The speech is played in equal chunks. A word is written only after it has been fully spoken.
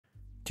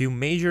two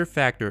major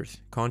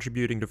factors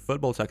contributing to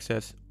football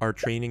success are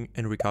training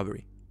and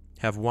recovery.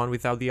 Have one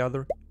without the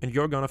other, and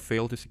you're gonna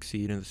fail to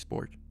succeed in the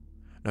sport.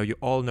 Now you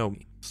all know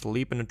me,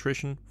 sleep and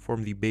nutrition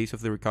form the base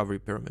of the recovery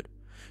pyramid.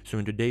 So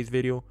in today's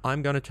video,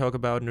 I'm gonna talk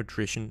about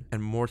nutrition,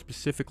 and more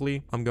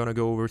specifically, I'm gonna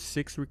go over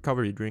 6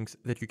 recovery drinks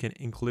that you can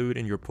include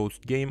in your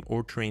post-game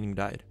or training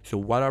diet. So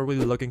what are we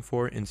looking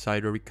for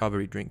inside a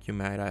recovery drink, you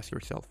might ask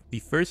yourself? The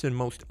first and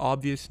most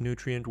obvious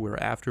nutrient we're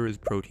after is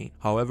protein.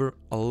 However,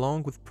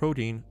 along with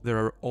protein, there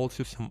are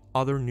also some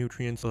other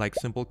nutrients like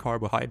simple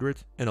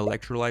carbohydrates and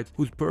electrolytes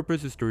whose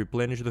purpose is to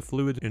replenish the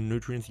fluids and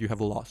nutrients you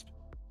have lost.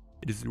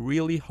 It is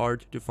really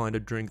hard to find a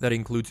drink that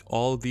includes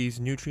all these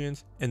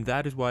nutrients, and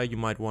that is why you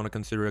might want to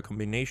consider a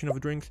combination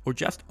of drinks or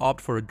just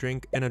opt for a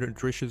drink and a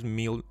nutritious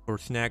meal or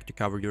snack to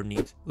cover your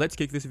needs. Let's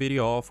kick this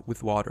video off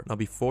with water. Now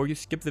before you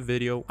skip the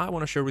video, I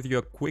want to share with you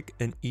a quick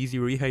and easy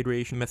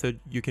rehydration method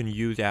you can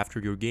use after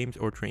your games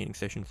or training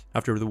sessions.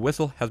 After the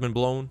whistle has been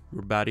blown,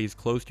 your body is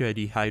close to a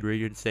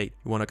dehydrated state.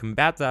 You want to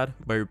combat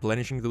that by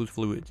replenishing those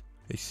fluids.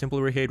 A simple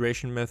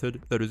rehydration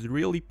method that is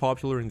really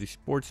popular in the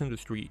sports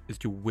industry is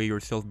to weigh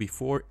yourself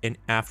before and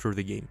after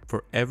the game.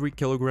 For every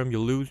kilogram you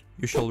lose,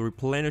 you shall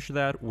replenish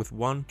that with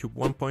 1 to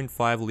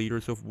 1.5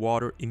 liters of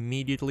water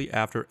immediately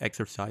after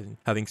exercising.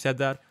 Having said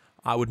that,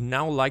 I would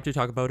now like to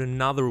talk about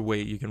another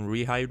way you can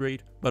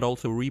rehydrate, but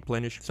also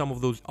replenish some of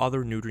those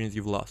other nutrients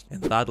you've lost.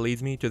 And that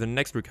leads me to the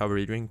next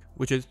recovery drink,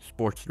 which is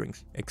sports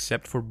drinks.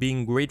 Except for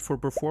being great for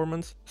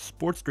performance,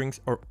 sports drinks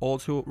are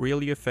also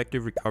really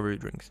effective recovery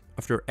drinks.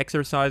 After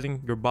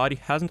exercising, your body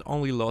hasn't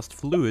only lost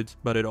fluids,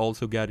 but it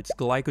also got its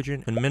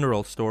glycogen and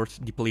mineral stores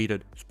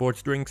depleted.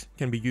 Sports drinks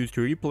can be used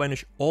to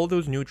replenish all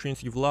those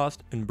nutrients you've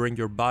lost and bring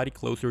your body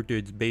closer to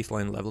its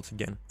baseline levels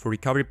again. For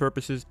recovery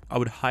purposes, I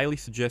would highly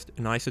suggest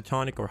an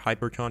isotonic or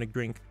hypertonic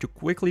drink to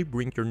quickly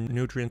bring your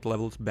nutrient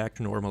levels back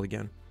to normal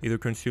again. Either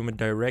consume it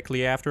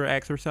directly after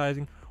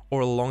exercising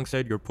or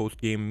alongside your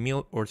post-game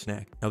meal or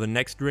snack. Now the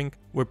next drink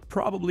will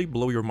probably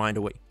blow your mind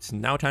away. It's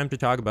now time to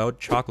talk about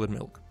chocolate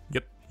milk.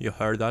 Yep, you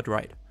heard that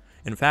right.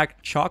 In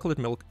fact, chocolate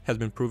milk has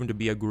been proven to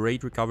be a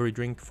great recovery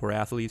drink for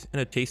athletes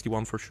and a tasty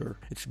one for sure.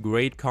 It's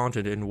great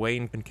content in whey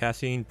and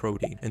casein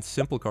protein and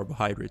simple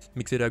carbohydrates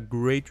makes it a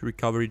great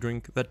recovery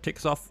drink that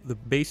ticks off the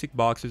basic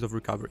boxes of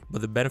recovery.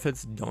 But the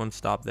benefits don't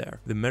stop there.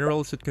 The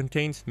minerals it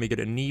contains make it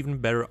an even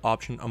better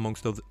option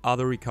amongst those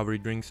other recovery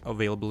drinks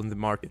available in the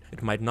market.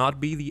 It might not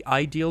be the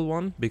ideal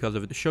one because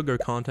of the sugar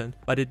content,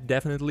 but it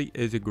definitely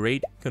is a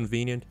great,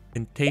 convenient,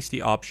 and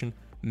tasty option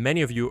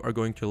many of you are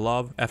going to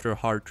love after a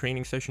hard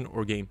training session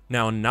or game.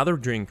 Now another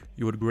drink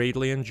you would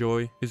greatly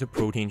enjoy is a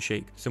protein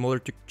shake. Similar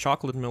to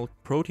chocolate milk,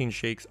 protein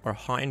shakes are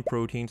high in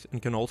proteins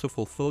and can also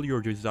fulfill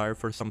your desire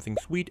for something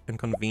sweet and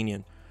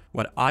convenient.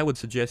 What I would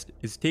suggest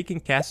is taking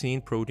casein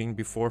protein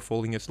before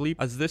falling asleep,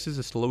 as this is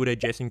a slow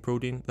digesting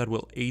protein that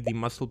will aid the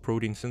muscle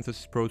protein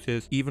synthesis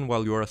process even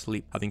while you're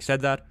asleep. Having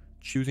said that,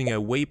 choosing a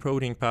whey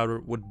protein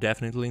powder would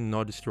definitely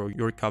not destroy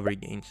your recovery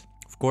gains.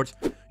 Of course,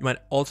 you might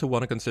also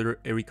want to consider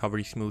a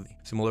recovery smoothie.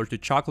 Similar to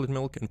chocolate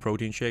milk and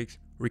protein shakes,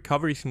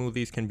 recovery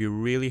smoothies can be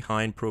really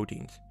high in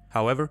proteins.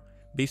 However,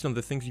 based on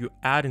the things you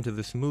add into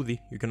the smoothie,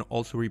 you can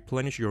also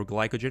replenish your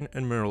glycogen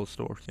and mineral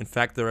stores. In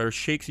fact, there are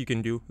shakes you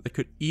can do that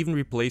could even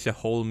replace a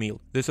whole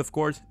meal. This, of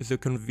course, is a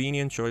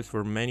convenient choice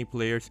for many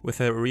players with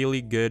a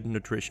really good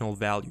nutritional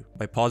value.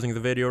 By pausing the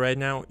video right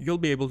now, you'll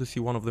be able to see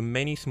one of the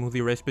many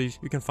smoothie recipes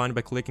you can find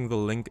by clicking the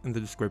link in the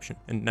description.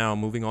 And now,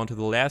 moving on to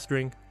the last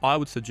drink, I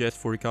would suggest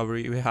for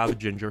recovery we have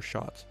ginger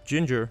shots.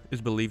 Ginger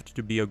is believed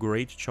to be a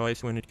great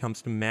choice when it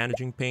comes to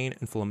managing pain,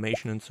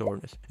 inflammation, and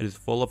soreness. It is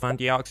full of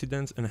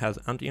antioxidants and has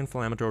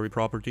anti-inflammatory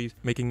properties,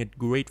 making it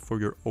great for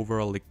your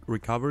overall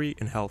recovery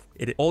and health.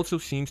 It also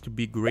seems to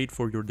be great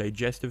for your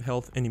digestive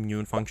health and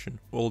immune function.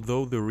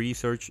 Although the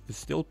research is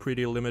still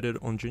pretty limited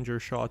on ginger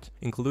shots,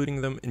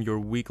 including them in your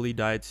weekly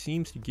diet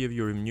seems to give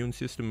your immune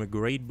system a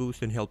great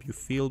boost and help you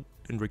feel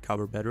and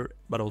recover better,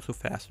 but also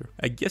faster.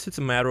 I guess it's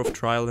a matter of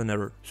trial and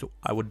error, so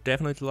I would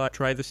definitely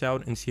try this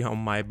out and see how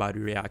my body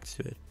reacts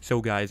to it.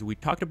 So guys, we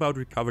talked about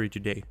recovery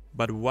today,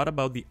 but what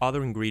about the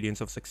other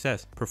ingredients of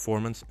success,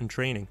 performance, and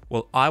training?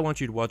 Well, I want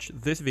you to watch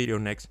this video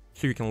next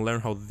so you can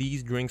learn how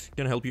these drinks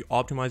can help you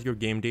optimize your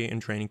game day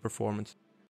and training performance.